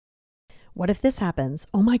What if this happens?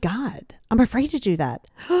 Oh my God, I'm afraid to do that.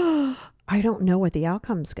 I don't know what the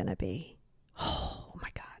outcome's going to be. Oh my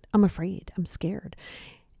God, I'm afraid. I'm scared.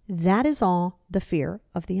 That is all the fear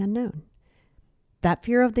of the unknown. That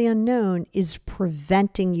fear of the unknown is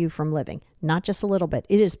preventing you from living, not just a little bit.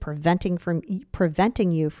 It is preventing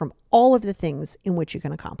you from all of the things in which you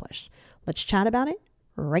can accomplish. Let's chat about it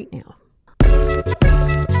right now.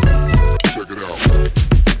 Check it out.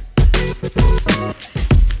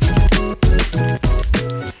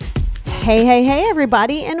 Hey,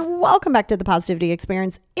 everybody, and welcome back to the Positivity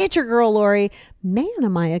Experience. It's your girl, Lori. Man,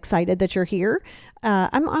 am I excited that you're here.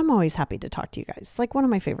 I'm always happy to talk to you guys. It's like one of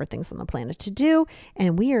my favorite things on the planet to do.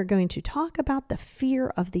 And we are going to talk about the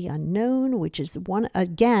fear of the unknown, which is one,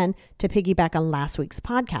 again, to piggyback on last week's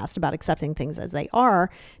podcast about accepting things as they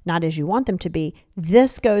are, not as you want them to be.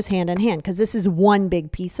 This goes hand in hand because this is one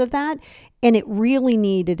big piece of that. And it really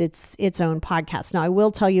needed its own podcast. Now, I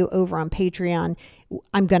will tell you over on Patreon,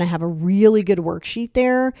 I'm going to have a really good worksheet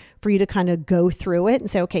there for you to kind of go through it and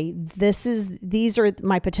say, okay, these are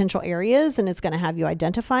my potential areas, and it's going to have you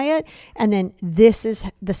identify it. And then this is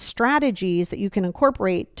the strategies that you can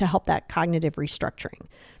incorporate to help that cognitive restructuring.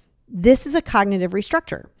 This is a cognitive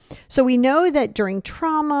restructure. So we know that during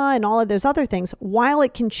trauma and all of those other things, while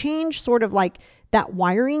it can change sort of like that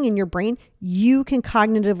wiring in your brain, you can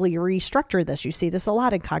cognitively restructure this. You see this a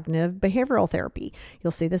lot in cognitive behavioral therapy.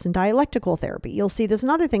 You'll see this in dialectical therapy. You'll see this in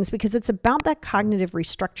other things because it's about that cognitive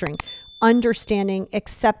restructuring, understanding,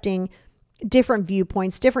 accepting different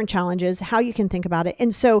viewpoints, different challenges, how you can think about it.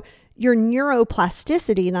 And so your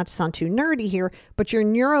neuroplasticity, not to sound too nerdy here, but your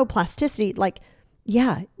neuroplasticity, like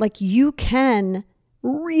you can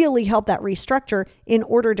really help that restructure in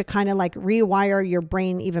order to kind of like rewire your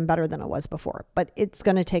brain even better than it was before. But it's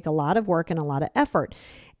going to take a lot of work and a lot of effort.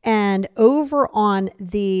 And over on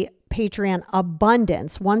the Patreon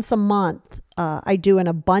abundance, once a month, I do an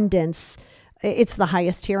abundance. It's the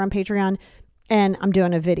highest tier on Patreon. And I'm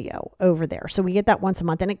doing a video over there. So we get that once a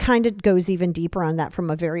month. And it kind of goes even deeper on that from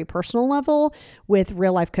a very personal level with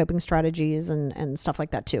real life coping strategies and stuff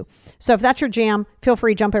like that too. So if that's your jam, feel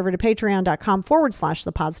free to jump over to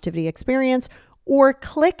patreon.com/the positivity experience, or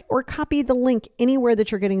click or copy the link anywhere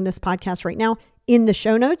that you're getting this podcast right now in the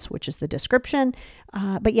show notes, which is the description.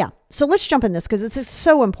 But yeah, so let's jump in this because it's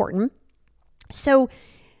so important. So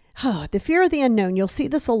the fear of the unknown, you'll see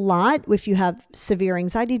this a lot if you have severe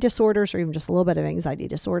anxiety disorders or even just a little bit of anxiety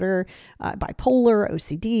disorder, bipolar,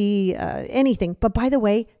 OCD, anything. But by the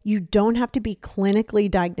way, you don't have to be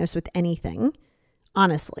clinically diagnosed with anything,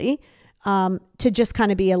 honestly, to just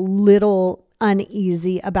kind of be a little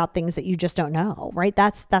uneasy about things that you just don't know, right?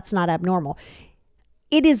 That's not abnormal.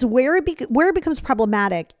 It is where it becomes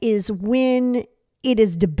problematic is when it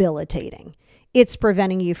is debilitating. It's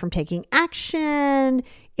preventing you from taking action.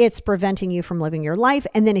 It's preventing you from living your life.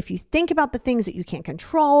 And then if you think about the things that you can't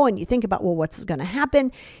control and you think about, well, what's going to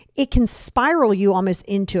happen, it can spiral you almost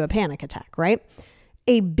into a panic attack, right?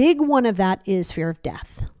 A big one of that is fear of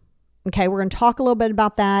death. Okay, we're going to talk a little bit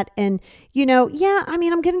about that. And, I'm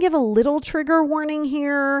going to give a little trigger warning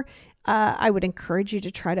here. I would encourage you to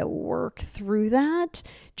try to work through that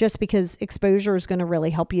just because exposure is going to really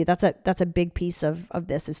help you. That's a big piece of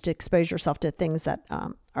this is to expose yourself to things that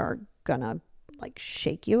are going to like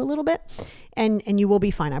shake you a little bit and you will be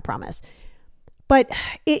fine, I promise. But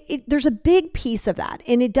there's a big piece of that.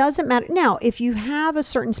 And it doesn't matter. Now, if you have a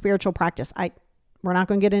certain spiritual practice, we're not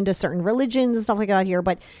going to get into certain religions and stuff like that here,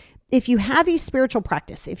 but if you have a spiritual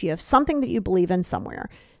practice, if you have something that you believe in somewhere,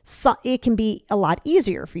 so it can be a lot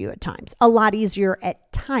easier for you at times,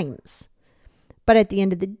 But at the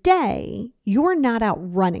end of the day, you're not out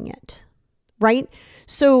running it, right?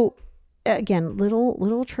 So again,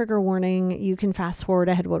 little trigger warning. You can fast forward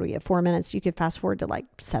ahead. What do we have? 4 minutes. You could fast forward to like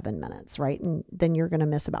 7 minutes, right? And then you're going to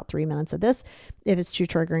miss about 3 minutes of this if it's too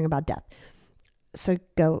triggering about death. So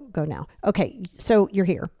go now. Okay. So you're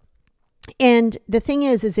here. And the thing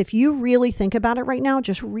is if you really think about it right now,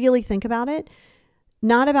 just really think about it,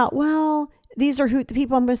 not about, well, these are the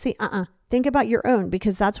people I'm going to see. Think about your own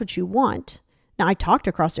because that's what you want. Now, I talk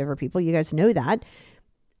to crossover people. You guys know that.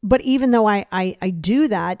 But even though I do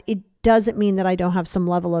that, it doesn't mean that I don't have some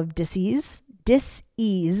level of dis-ease,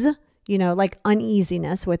 like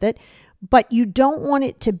uneasiness with it. But you don't want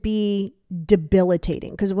it to be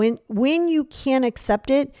debilitating because when you can't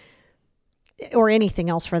accept it, or anything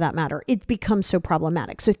else for that matter, it becomes so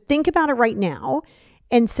problematic. So think about it right now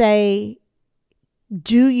and say,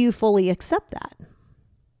 do you fully accept that?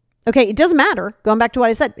 Okay, it doesn't matter. Going back to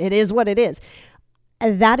what I said, it is what it is.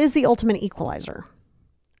 That is the ultimate equalizer.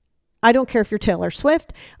 I don't care if you're Taylor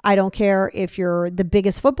Swift. I don't care if you're the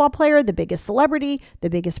biggest football player, the biggest celebrity, the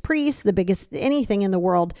biggest priest, the biggest anything in the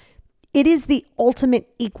world. It is the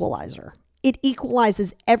ultimate equalizer. It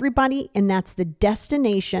equalizes everybody, and that's the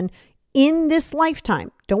destination in this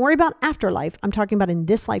lifetime. Don't worry about afterlife. I'm talking about in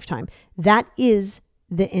this lifetime. That is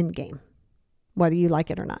the end game, whether you like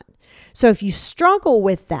it or not. So if you struggle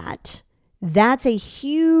with that, that's a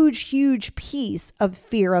huge, huge piece of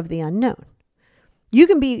fear of the unknown. You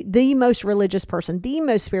can be the most religious person, the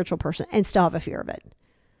most spiritual person, and still have a fear of it.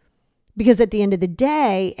 Because at the end of the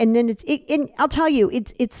day, and then I'll tell you,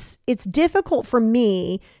 it's difficult for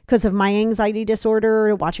me because of my anxiety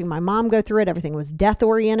disorder, watching my mom go through it. Everything was death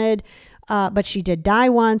oriented. But she did die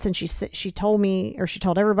once, and she told me, or she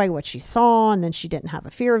told everybody what she saw, and then she didn't have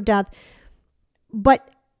a fear of death. But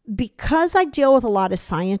because I deal with a lot of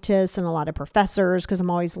scientists and a lot of professors, because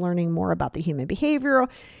I'm always learning more about the human behavior,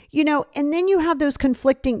 and then you have those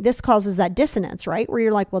conflicting, this causes that dissonance, right? Where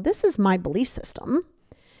you're like, well, this is my belief system.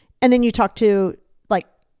 And then you talk to like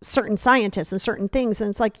certain scientists and certain things, and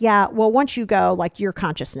it's like, yeah, well, once you go, like your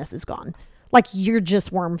consciousness is gone. Like you're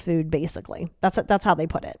just worm food, basically. That's how they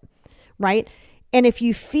put it, right? And if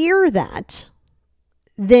you fear that,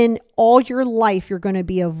 then all your life you're going to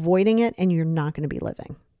be avoiding it and you're not going to be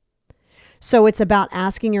living. So it's about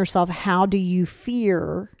asking yourself, how do you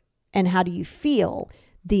fear and how do you feel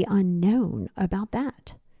the unknown about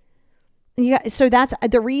that? So that's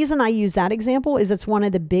the reason I use that example, is it's one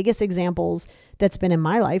of the biggest examples that's been in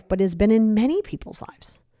my life, but has been in many people's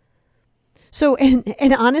lives. So,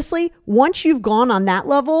 and honestly, once you've gone on that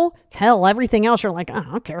level, hell, everything else, you're like, I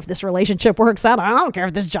don't care if this relationship works out. I don't care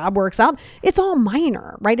if this job works out. It's all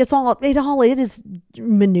minor, right? It is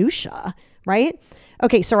minutia, right?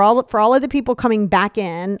 Okay. So for all of the people coming back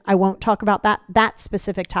in, I won't talk about that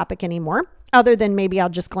specific topic anymore, other than maybe I'll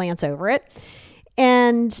just glance over it.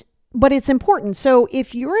 But it's important. So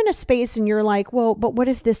if you're in a space and you're like, well, but what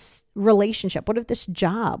if this relationship, what if this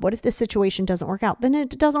job, what if this situation doesn't work out? Then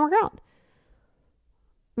it doesn't work out.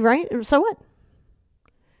 Right? So what?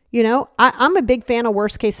 I'm a big fan of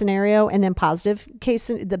worst case scenario and then positive case,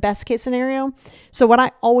 the best case scenario. So what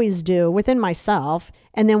I always do within myself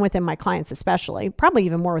and then within my clients, especially, probably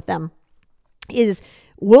even more with them, is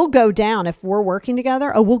we'll go down, if we're working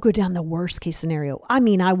together, we'll go down the worst case scenario. I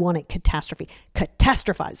mean, I want it catastrophe.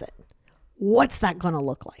 Catastrophize it. What's that going to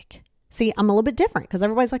look like? See, I'm a little bit different because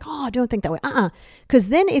everybody's like, oh, don't think that way. Because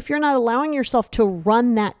then if you're not allowing yourself to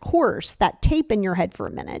run that course, that tape in your head for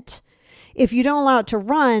a minute, if you don't allow it to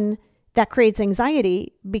run, that creates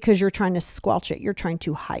anxiety because you're trying to squelch it. You're trying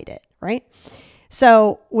to hide it, right?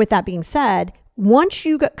 So with that being said, once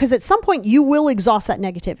you go, because at some point you will exhaust that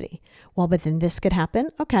negativity. Well, but then this could happen.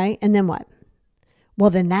 Okay. And then what? Well,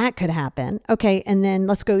 then that could happen. Okay. And then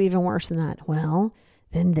let's go even worse than that. Well,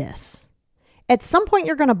 then this. At some point,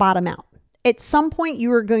 you're going to bottom out. At some point, you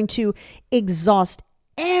are going to exhaust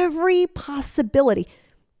every possibility.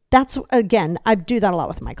 That's, again, I do that a lot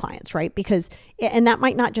with my clients, right? And that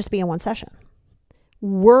might not just be in one session.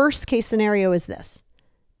 Worst case scenario is this,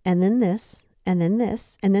 and then this, and then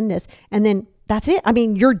this, and then this, and then that's it. I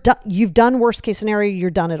mean, you're done. You've done worst case scenario.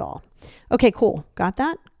 You're done it all. Okay, cool. Got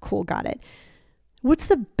that? Cool. Got it. What's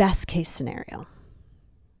the best case scenario?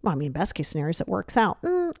 Well, I mean, best case scenario is it works out.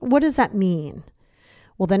 What does that mean?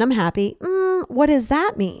 Well, then I'm happy. What does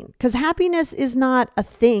that mean? Because happiness is not a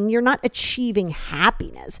thing. You're not achieving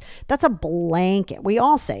happiness. That's a blanket. We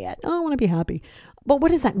all say it. Oh, I want to be happy. But what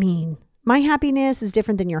does that mean? My happiness is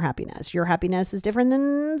different than your happiness. Your happiness is different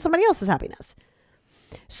than somebody else's happiness.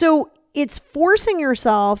 So it's forcing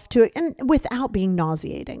yourself to, and without being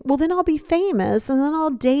nauseating. Well, then I'll be famous and then I'll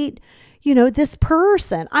date this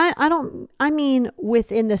person. I mean,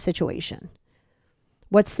 within the situation.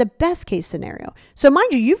 What's the best case scenario? So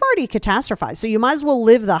mind you, you've already catastrophized. So you might as well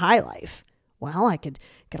live the high life. Well, I could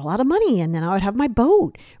get a lot of money and then I would have my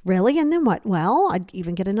boat. Really? And then what? Well, I'd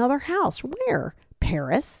even get another house. Where?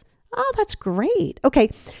 Paris. Oh, that's great. Okay.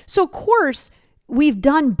 So of course, we've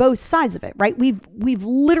done both sides of it, right? We've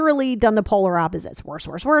literally done the polar opposites. Worse,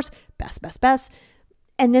 worse, worse. Best, best, best.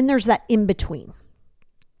 And then there's that in between.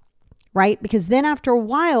 Right? Because then after a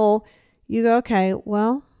while, you go, okay,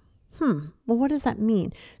 well, what does that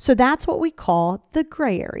mean? So that's what we call the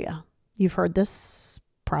gray area. You've heard this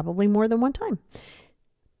probably more than one time.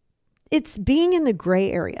 It's being in the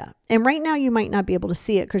gray area. And right now you might not be able to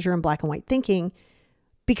see it because you're in black and white thinking,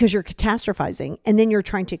 because you're catastrophizing and then you're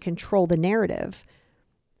trying to control the narrative,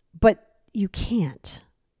 but you can't.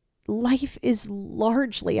 Life is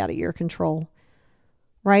largely out of your control,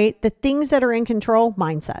 right? The things that are in control,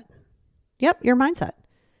 mindset. Yep, your mindset.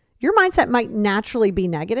 Your mindset might naturally be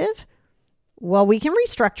negative. Well, we can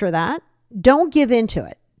restructure that. Don't give into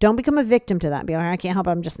it. Don't become a victim to that and be like, I can't help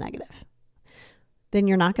it, I'm just negative. Then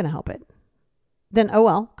you're not going to help it. Then, oh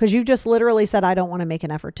well, because you just literally said, I don't want to make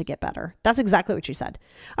an effort to get better. That's exactly what you said.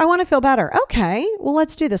 I want to feel better. Okay, well,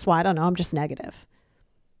 let's do this. Well, I don't know. I'm just negative.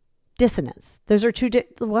 Dissonance. Those are two,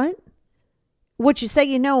 what? What you say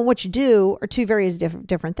you know and what you do are two very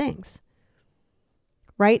different things.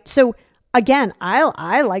 Right? So again,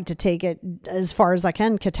 I like to take it as far as I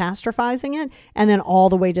can, catastrophizing it, and then all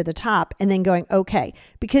the way to the top and then going, okay.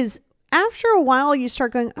 Because after a while you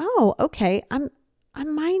start going, oh, okay, I'm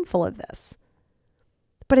mindful of this.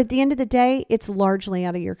 But at the end of the day, it's largely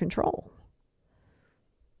out of your control.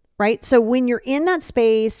 Right? So when you're in that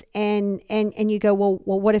space and you go, well,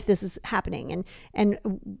 what if this is happening? And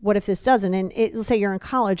what if this doesn't? And let's say you're in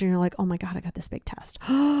college and you're like, oh my God, I got this big test.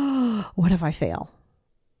 What if I fail?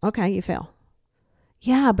 Okay, you fail.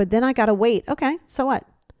 Yeah, but then I got to wait. Okay, so what?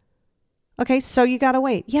 Okay, so you got to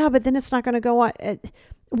wait. Yeah, but then it's not going to go on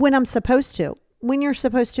when I'm supposed to. When you're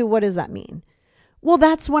supposed to, what does that mean? Well,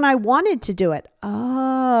 that's when I wanted to do it.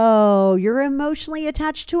 Oh, you're emotionally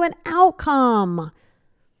attached to an outcome.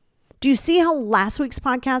 Do you see how last week's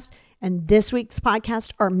podcast and this week's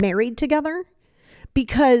podcast are married together?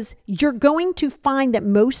 Because you're going to find that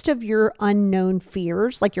most of your unknown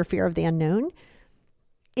fears, like your fear of the unknown,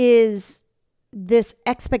 is this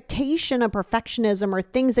expectation of perfectionism or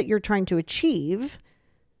things that you're trying to achieve,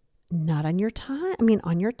 not on your time. I mean,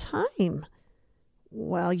 on your time.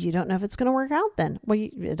 Well, you don't know if it's going to work out then. Well,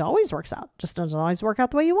 it always works out. Just doesn't always work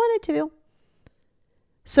out the way you want it to.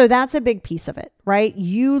 So that's a big piece of it, right?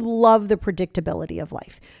 You love the predictability of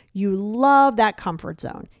life. You love that comfort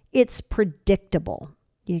zone. It's predictable.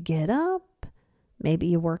 You get up, maybe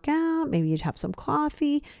you work out, maybe you'd have some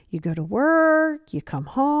coffee, you go to work, you come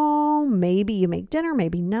home, maybe you make dinner,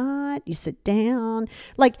 maybe not, you sit down.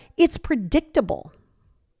 Like, it's predictable.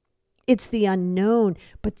 It's the unknown.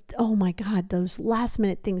 But oh my God, those last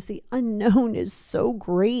minute things, the unknown is so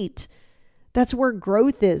great. That's where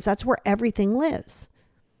growth is. That's where everything lives.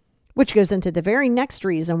 Which goes into the very next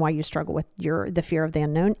reason why you struggle with the fear of the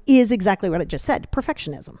unknown is exactly what I just said,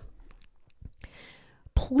 perfectionism.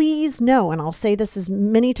 Please know, and I'll say this as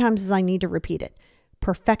many times as I need to repeat it,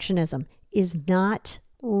 perfectionism is not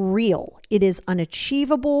real. It is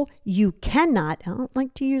unachievable. You cannot, I don't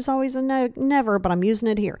like to use always and never, but I'm using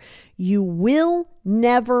it here. You will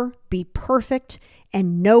never be perfect,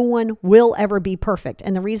 and no one will ever be perfect.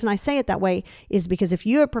 And the reason I say it that way is because if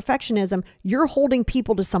you have perfectionism, you're holding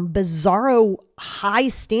people to some bizarro high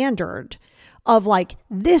standard of like,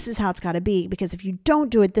 this is how it's got to be, because if you don't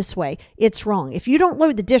do it this way, it's wrong. If you don't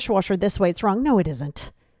load the dishwasher this way, it's wrong. No, it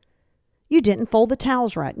isn't. You didn't fold the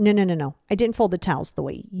towels right. No. I didn't fold the towels the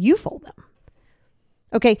way you fold them.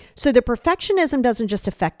 Okay, so the perfectionism doesn't just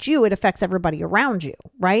affect you, it affects everybody around you,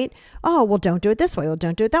 right? Oh, well, don't do it this way. Well,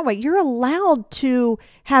 don't do it that way. You're allowed to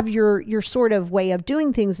have your sort of way of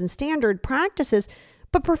doing things and standard practices,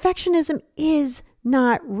 but perfectionism is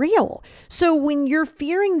not real. So when you're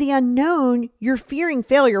fearing the unknown, you're fearing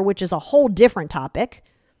failure, which is a whole different topic.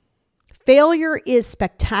 Failure is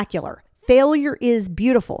spectacular. Failure is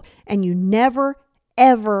beautiful. And you never,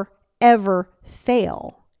 ever, ever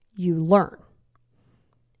fail. You learn.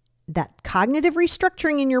 That cognitive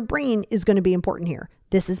restructuring in your brain is going to be important here.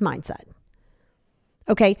 This is mindset.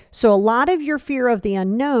 Okay, so a lot of your fear of the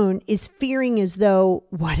unknown is fearing as though,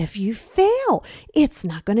 what if you fail? It's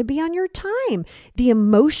not going to be on your time. The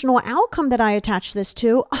emotional outcome that I attach this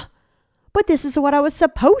to, but this is what I was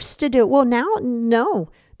supposed to do. Well, now, no.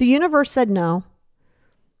 The universe said no.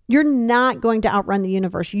 You're not going to outrun the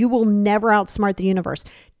universe. You will never outsmart the universe.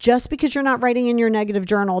 Just because you're not writing in your negative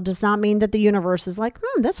journal does not mean that the universe is like,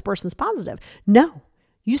 this person's positive. No,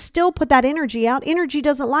 you still put that energy out. Energy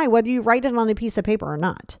doesn't lie, whether you write it on a piece of paper or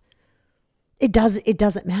not. It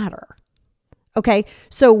doesn't matter. Okay.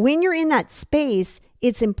 So when you're in that space,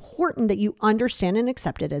 it's important that you understand and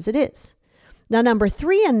accept it as it is. Now, number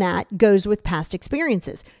 3 in that goes with past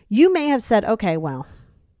experiences. You may have said, okay, well,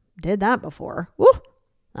 did that before. Woo.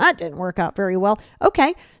 That didn't work out very well.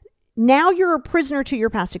 Okay, now you're a prisoner to your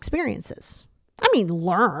past experiences. I mean,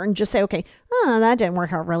 learn. Just say, okay, that didn't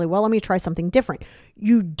work out really well. Let me try something different.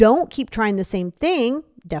 You don't keep trying the same thing.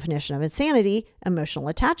 Definition of insanity, emotional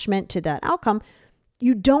attachment to that outcome.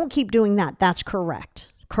 You don't keep doing that. That's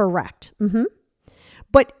correct. Correct.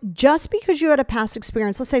 But just because you had a past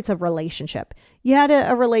experience, let's say it's a relationship. You had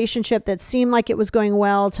a relationship that seemed like it was going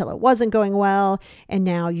well till it wasn't going well. And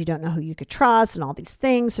now you don't know who you could trust and all these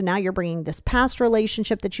things. So now you're bringing this past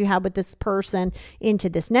relationship that you had with this person into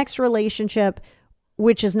this next relationship,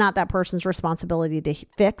 which is not that person's responsibility to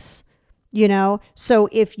fix. So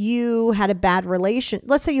if you had a bad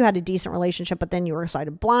let's say you had a decent relationship, but then you were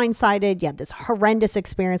blindsided, you had this horrendous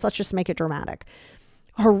experience. Let's just make it dramatic.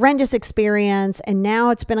 Horrendous experience. And now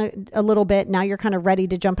it's been a little bit, now you're kind of ready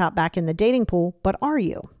to jump out back in the dating pool, but are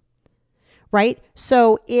you? Right?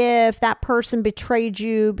 So if that person betrayed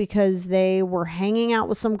you because they were hanging out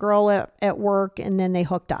with some girl at work and then they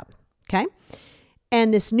hooked up, okay?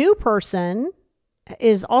 And this new person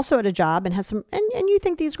is also at a job and has some, and you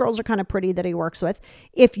think these girls are kind of pretty that he works with.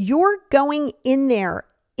 If you're going in there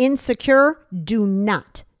insecure, do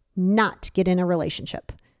not get in a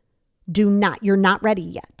relationship. Do not. You're not ready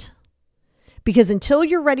yet. Because until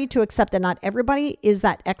you're ready to accept that not everybody is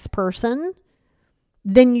that X person,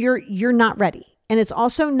 then you're not ready. And it's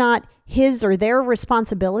also not his or their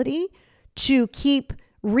responsibility to keep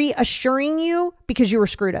reassuring you because you were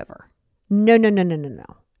screwed over. No.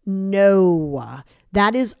 No.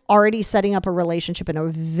 That is already setting up a relationship in a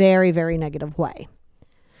very, very negative way.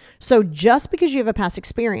 So just because you have a past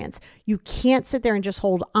experience, you can't sit there and just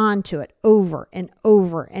hold on to it over and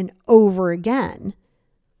over and over again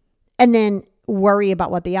and then worry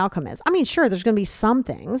about what the outcome is. I mean, sure, there's going to be some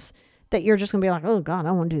things that you're just going to be like, oh God, I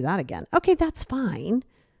don't want to do that again. Okay, that's fine.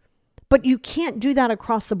 But you can't do that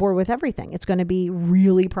across the board with everything. It's going to be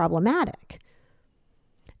really problematic.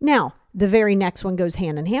 Now, the very next one goes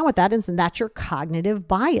hand in hand with that, and that's your cognitive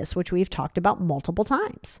bias, which we've talked about multiple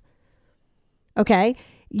times. Okay?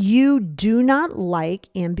 You do not like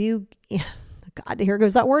God, here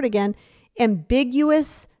goes that word again,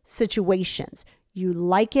 ambiguous situations. You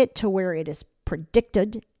like it to where it is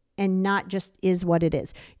predicted and not just is what it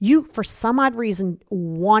is. You, for some odd reason,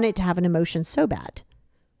 want it to have an emotion so bad.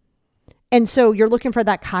 And so you're looking for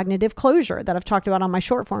that cognitive closure that I've talked about on my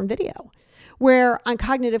short form video, where on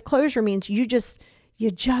cognitive closure means you just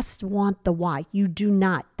want the why. You do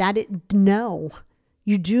not. No.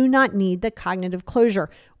 You do not need the cognitive closure.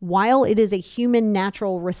 While it is a human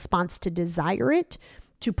natural response to desire it,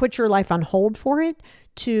 to put your life on hold for it,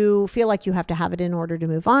 to feel like you have to have it in order to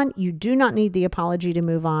move on, you do not need the apology to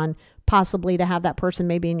move on, possibly to have that person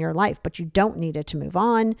maybe in your life, but you don't need it to move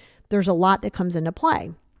on. There's a lot that comes into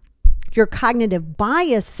play. Your cognitive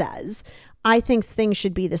bias says, I think things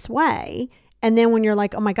should be this way. And then when you're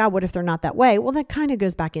like, oh my God, what if they're not that way? Well, that kind of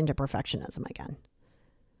goes back into perfectionism again.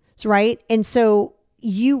 So, right? And so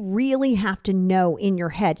you really have to know in your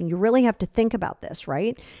head, and you really have to think about this,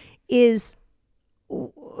 right?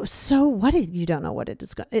 So what if you don't know what it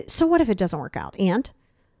is? So what if it doesn't work out? And,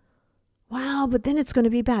 wow, but then it's going to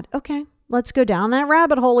be bad. Okay, let's go down that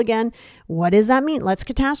rabbit hole again. What does that mean? Let's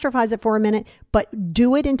catastrophize it for a minute, but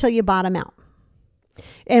do it until you bottom out.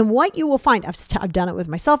 And what you will find, I've done it with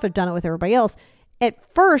myself, I've done it with everybody else.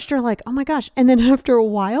 At first, you're like, oh my gosh. And then after a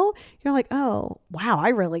while, you're like, oh, wow,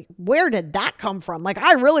 where did that come from? Like,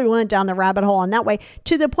 I really went down the rabbit hole in that way,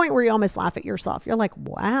 to the point where you almost laugh at yourself. You're like,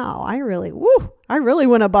 wow, I really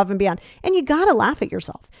went above and beyond. And you got to laugh at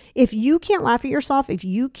yourself. If you can't laugh at yourself, if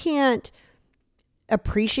you can't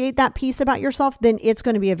appreciate that piece about yourself, then it's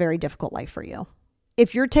going to be a very difficult life for you.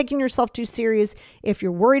 If you're taking yourself too serious, if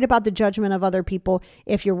you're worried about the judgment of other people,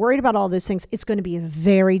 if you're worried about all those things, it's going to be a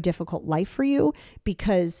very difficult life for you,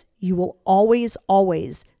 because you will always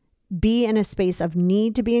be in a space of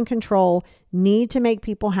need to be in control, need to make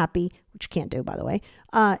people happy, which you can't do, by the way,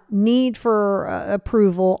 need for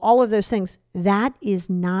approval, all of those things. That is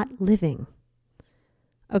not living.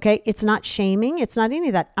 Okay? It's not shaming. It's not any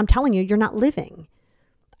of that. I'm telling you, you're not living.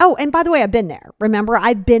 Oh, and by the way, I've been there. Remember,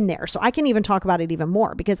 I've been there. So I can even talk about it even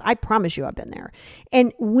more, because I promise you I've been there.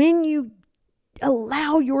 And when you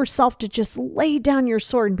allow yourself to just lay down your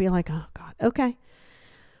sword and be like, oh God, okay.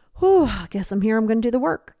 Whew, I guess I'm here. I'm going to do the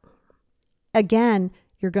work. Again,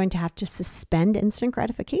 you're going to have to suspend instant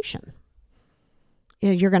gratification.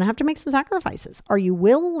 You're going to have to make some sacrifices. Are you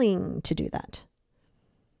willing to do that?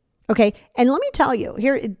 Okay. And let me tell you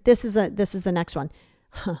here, this is the next one.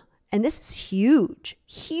 And this is huge.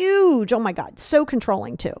 Oh my God. So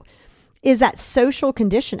controlling too. Is that social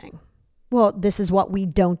conditioning? Well, this is what we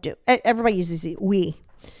don't do. Everybody uses we.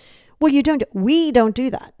 Well, we don't do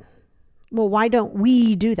that. Well, why don't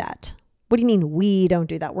we do that? What do you mean we don't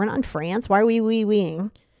do that? We're not in France. Why are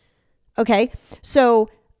weing? Okay. So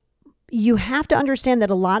you have to understand that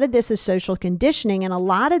a lot of this is social conditioning, and a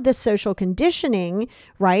lot of this social conditioning,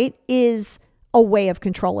 right, is a way of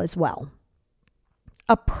control as well.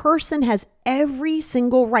 A person has every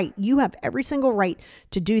single right. You have every single right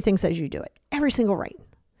to do things as you do it. Every single right.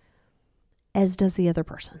 As does the other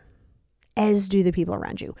person. As do the people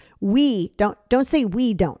around you. Don't say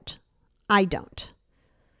we don't. I don't.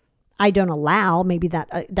 I don't allow maybe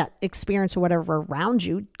that experience or whatever around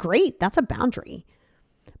you. Great. That's a boundary.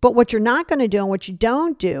 But what you're not going to do and what you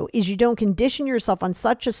don't do is you don't condition yourself on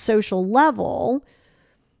such a social level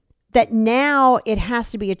that now it has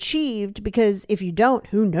to be achieved, because if you don't,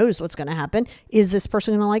 who knows what's going to happen? Is this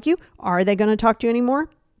person going to like you? Are they going to talk to you anymore?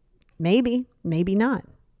 Maybe, maybe not.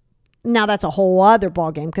 Now that's a whole other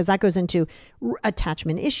ballgame, because that goes into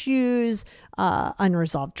attachment issues,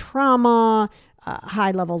 unresolved trauma,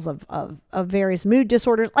 high levels of various mood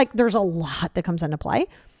disorders. Like there's a lot that comes into play.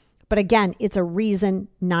 But again, it's a reason,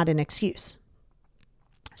 not an excuse.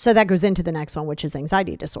 So that goes into the next one, which is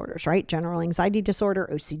anxiety disorders, right? General anxiety disorder,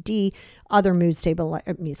 OCD, other mood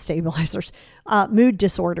stabilizers, mood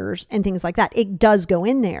disorders, and things like that. It does go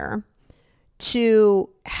in there to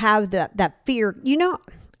have that fear. You know,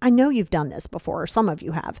 I know you've done this before, or some of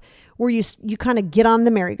you have, where you kind of get on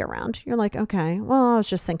the merry-go-round. You're like, okay, well, I was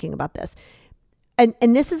just thinking about this.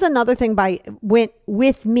 And this is another thing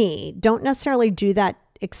with me, don't necessarily do that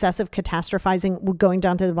excessive catastrophizing, going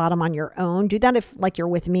down to the bottom on your own. Do that if like you're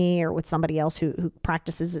with me or with somebody else who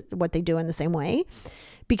practices what they do in the same way,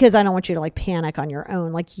 because I don't want you to like panic on your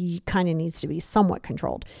own. Like you kind of needs to be somewhat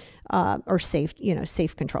controlled, or safe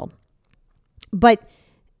controlled. But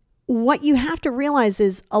what you have to realize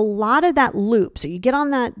is a lot of that loop. So you get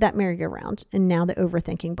on that merry-go-round, and now the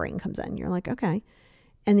overthinking brain comes in. You're like, okay.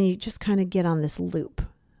 And then you just kind of get on this loop,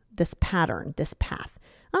 this pattern, this path.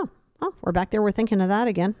 Oh, we're back there. We're thinking of that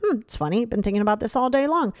again. It's funny. Been thinking about this all day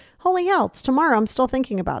long. Holy hell. It's tomorrow. I'm still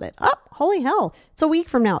thinking about it. Oh, holy hell. It's a week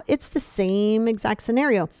from now. It's the same exact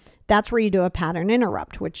scenario. That's where you do a pattern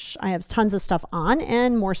interrupt, which I have tons of stuff on,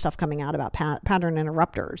 and more stuff coming out about pattern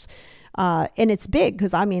interrupters. And it's big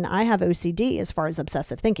because I have OCD as far as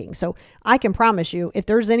obsessive thinking. So I can promise you, if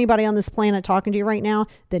there's anybody on this planet talking to you right now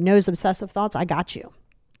that knows obsessive thoughts, I got you.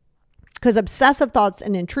 Because obsessive thoughts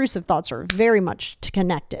and intrusive thoughts are very much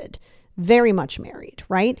connected, very much married,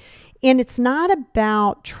 right? And it's not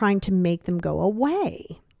about trying to make them go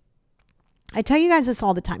away. I tell you guys this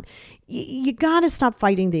all the time. You got to stop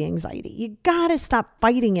fighting the anxiety. You got to stop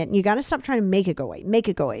fighting it. And you got to stop trying to make it go away, make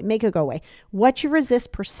it go away, make it go away. What you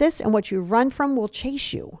resist persists, and what you run from will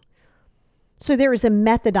chase you. So there is a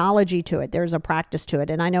methodology to it. There's a practice to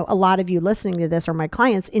it. And I know a lot of you listening to this are my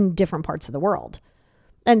clients in different parts of the world.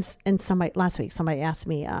 And somebody last week, somebody asked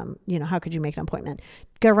me, how could you make an appointment?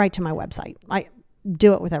 Go right to my website. I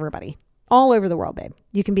do it with everybody all over the world, babe.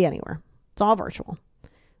 You can be anywhere. It's all virtual.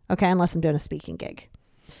 Okay. Unless I'm doing a speaking gig.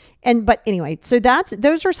 But anyway, so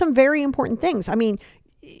those are some very important things. I mean,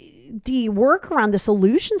 the workaround, the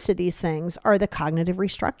solutions to these things are the cognitive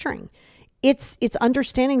restructuring. It's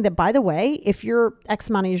understanding that, by the way, if you're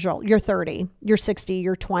X amount of years old, you're 30, you're 60,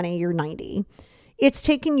 you're 20, you're 90, it's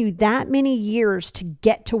taken you that many years to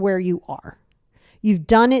get to where you are. You've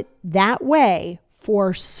done it that way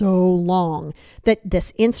for so long that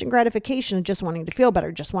this instant gratification of just wanting to feel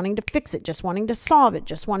better, just wanting to fix it, just wanting to solve it,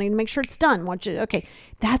 just wanting to make sure it's done. Okay,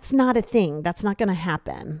 that's not a thing. That's not going to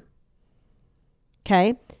happen.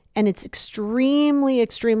 Okay. And it's extremely,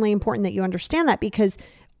 extremely important that you understand that, because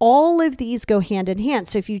all of these go hand in hand.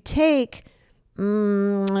 So if you take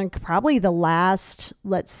probably the last,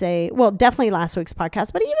 definitely last week's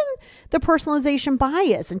podcast, but even the personalization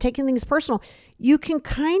bias and taking things personal, you can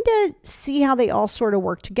kind of see how they all sort of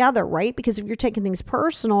work together, right? Because if you're taking things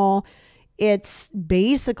personal, it's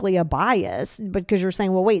basically a bias, because you're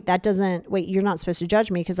saying, well, you're not supposed to judge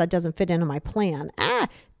me because that doesn't fit into my plan.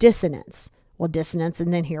 Dissonance. Well, dissonance.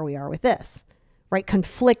 And then here we are with this, right?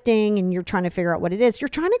 Conflicting, and you're trying to figure out what it is. You're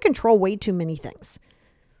trying to control way too many things.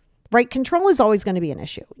 Right? Control is always going to be an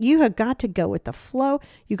issue. You have got to go with the flow.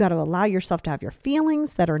 You got to allow yourself to have your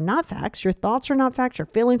feelings that are not facts. Your thoughts are not facts. Your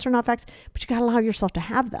feelings are not facts, but you got to allow yourself to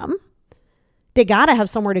have them. They got to have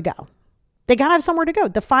somewhere to go.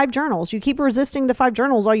 The 5 journals, you keep resisting the 5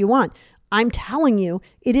 journals all you want. I'm telling you,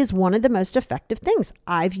 it is one of the most effective things.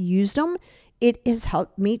 I've used them. It has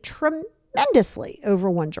helped me tremendously over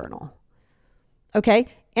one journal. Okay.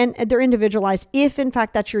 And they're individualized. If in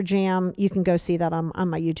fact that's your jam, you can go see that on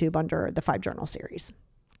my YouTube under the 5 journal series.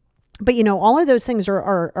 But all of those things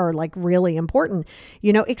are like really important.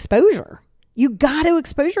 Exposure. You got to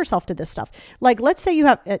expose yourself to this stuff. Like, let's say you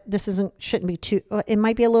have, shouldn't be too, it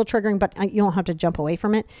might be a little triggering, but you don't have to jump away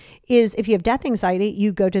from it. Is if you have death anxiety,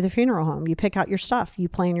 you go to the funeral home, you pick out your stuff, you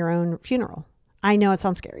plan your own funeral. I know it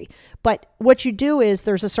sounds scary, but what you do is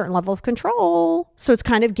there's a certain level of control. So it's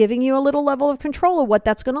kind of giving you a little level of control of what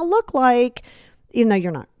that's going to look like, even though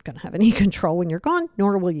you're not going to have any control when you're gone,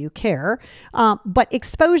 nor will you care. But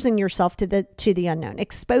exposing yourself to the unknown,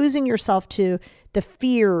 exposing yourself to the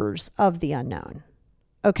fears of the unknown.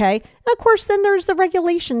 Okay. And of course, then there's the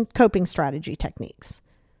regulation coping strategy techniques,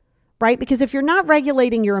 right? Because if you're not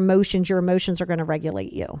regulating your emotions are going to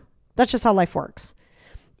regulate you. That's just how life works.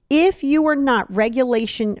 If you are not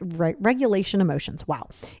regulation emotions, wow.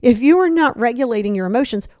 If you are not regulating your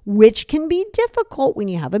emotions, which can be difficult when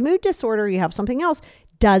you have a mood disorder, you have something else,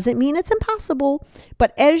 doesn't mean it's impossible.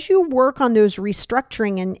 But as you work on those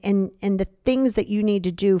restructuring and the things that you need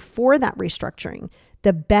to do for that restructuring,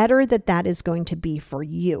 the better that is going to be for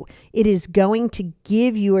you. It is going to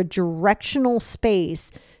give you a directional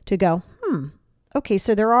space to go, okay,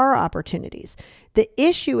 so there are opportunities. The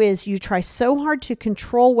issue is you try so hard to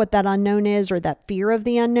control what that unknown is or that fear of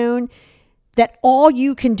the unknown that all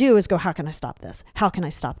you can do is go, how can I stop this? How can I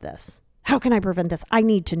stop this? How can I prevent this? I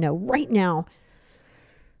need to know right now.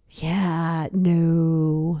 Yeah,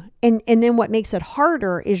 no. And then what makes it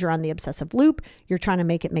harder is you're on the obsessive loop. You're trying to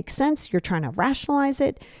make it make sense. You're trying to rationalize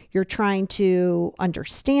it. You're trying to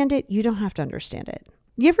understand it. You don't have to understand it.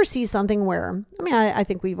 You ever see something where, I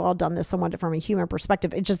think we've all done this somewhat from a human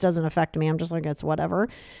perspective. It just doesn't affect me. I'm just like, it's whatever.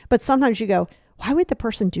 But sometimes you go, why would the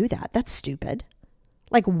person do that? That's stupid.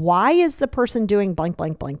 Like, why is the person doing blank,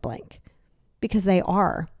 blank, blank, blank? Because they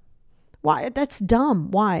are. Why? That's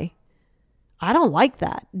dumb. Why? I don't like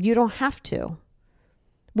that. You don't have to.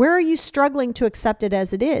 Where are you struggling to accept it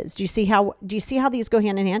as it is? Do you see how these go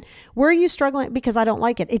hand in hand? Where are you struggling? Because I don't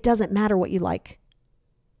like it. It doesn't matter what you like.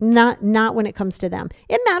 Not when it comes to them.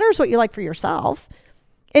 It matters what you like for yourself.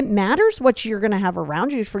 It matters what you're going to have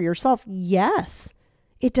around you for yourself. Yes.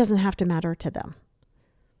 It doesn't have to matter to them.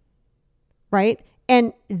 Right?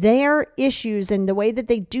 And their issues and the way that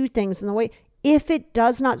they do things and the way, if it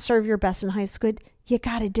does not serve your best and highest good, you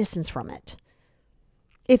got to distance from it.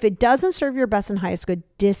 If it doesn't serve your best and highest good,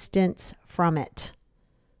 distance from it.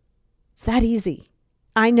 It's that easy.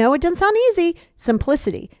 I know it doesn't sound easy.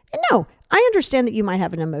 Simplicity. And no, I understand that you might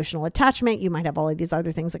have an emotional attachment. You might have all of these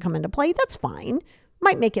other things that come into play. That's fine.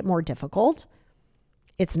 Might make it more difficult.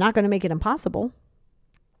 It's not going to make it impossible.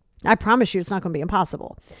 I promise you it's not going to be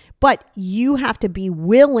impossible. But you have to be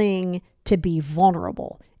willing to be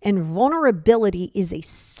vulnerable. And vulnerability is a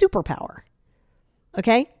superpower.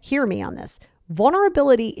 Okay? Hear me on this.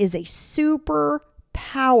 Vulnerability is a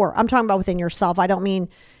superpower. I'm talking about within yourself. I don't mean,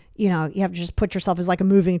 you have to just put yourself as like a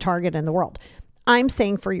moving target in the world. I'm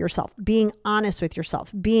saying for yourself, being honest with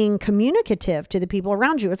yourself, being communicative to the people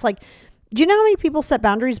around you. It's like, do you know how many people set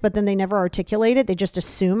boundaries, but then they never articulate it? They just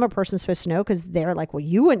assume a person's supposed to know because they're like, well,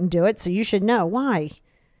 you wouldn't do it, so you should know. Why?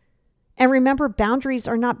 And remember, boundaries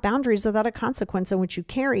are not boundaries without a consequence in which you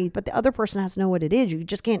carry, but the other person has to know what it is. You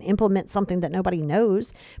just can't implement something that nobody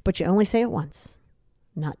knows, but you only say it once,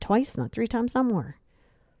 not twice, not 3 times, not more.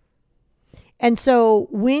 And so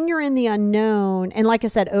when you're in the unknown, and like I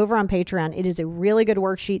said, over on Patreon, it is a really good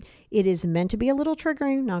worksheet. It is meant to be a little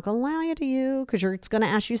triggering, not going to lie to you, because it's going to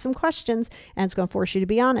ask you some questions and it's going to force you to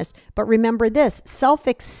be honest. But remember this,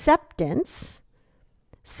 self-acceptance,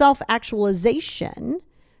 self-actualization,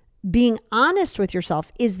 being honest with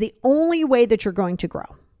yourself is the only way that you're going to grow.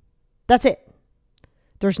 That's it.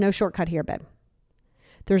 There's no shortcut here, babe.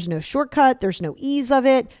 There's no shortcut. There's no ease of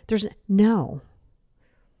it. No.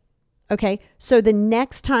 Okay. So the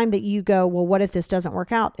next time that you go, well, what if this doesn't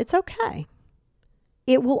work out? It's okay.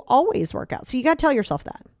 It will always work out. So you got to tell yourself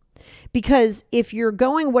that, because if you're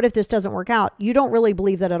going, what if this doesn't work out? You don't really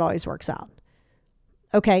believe that it always works out.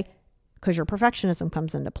 Okay. Because your perfectionism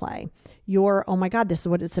comes into play. Your, oh my God, this is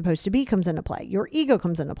what it's supposed to be comes into play. Your ego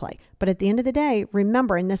comes into play. But at the end of the day,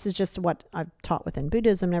 remember, and this is just what I've taught within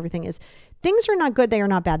Buddhism and everything, is things are not good. They are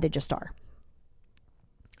not bad. They just are.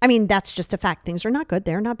 I mean, that's just a fact. Things are not good.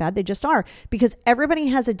 They're not bad. They just are, because everybody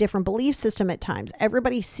has a different belief system at times.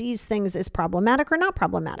 Everybody sees things as problematic or not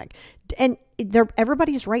problematic. And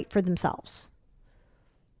everybody's right for themselves.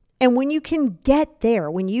 And when you can get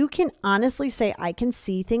there, when you can honestly say, I can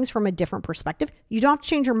see things from a different perspective, you don't have to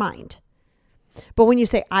change your mind. But when you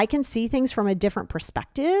say, I can see things from a different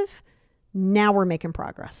perspective, now we're making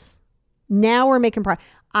progress.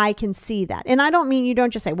 I can see that. And I don't mean you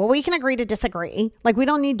don't just say, well, we can agree to disagree. Like, we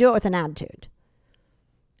don't need to do it with an attitude.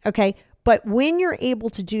 Okay. But when you're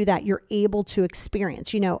able to do that, you're able to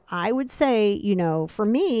experience, I would say, for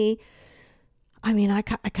me, I mean, I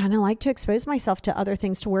kind of like to expose myself to other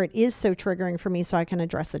things to where it is so triggering for me so I can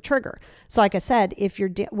address the trigger. So like I said, if you're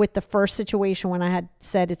with the first situation when I had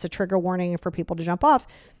said it's a trigger warning for people to jump off,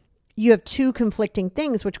 you have 2 conflicting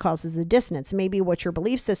things, which causes a dissonance. Maybe what your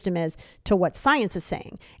belief system is to what science is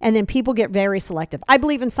saying. And then people get very selective. I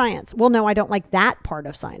believe in science. Well, no, I don't like that part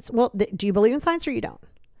of science. Well, do you believe in science or you don't?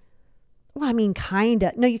 Well, I mean,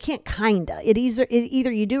 kinda. No, you can't kinda.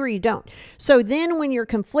 Either you do or you don't. So then when you're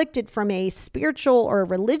conflicted from a spiritual or a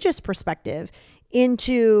religious perspective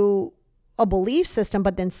into, a belief system,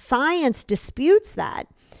 but then science disputes that,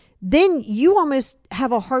 then you almost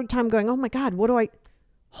have a hard time going, oh my God,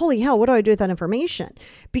 holy hell, what do I do with that information?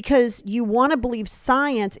 Because you want to believe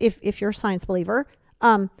science. If you're a science believer,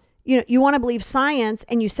 you want to believe science,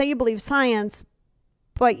 and you say you believe science,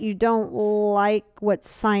 but you don't like what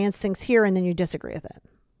science thinks here, and then you disagree with it.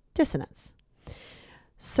 Dissonance.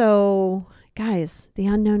 So guys, the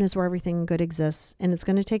unknown is where everything good exists, and it's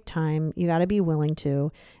going to take time. You got to be willing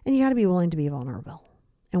to, and you got to be willing to be vulnerable.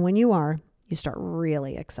 And when you are, you start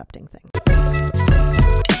really accepting things.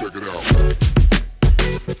 Check it out.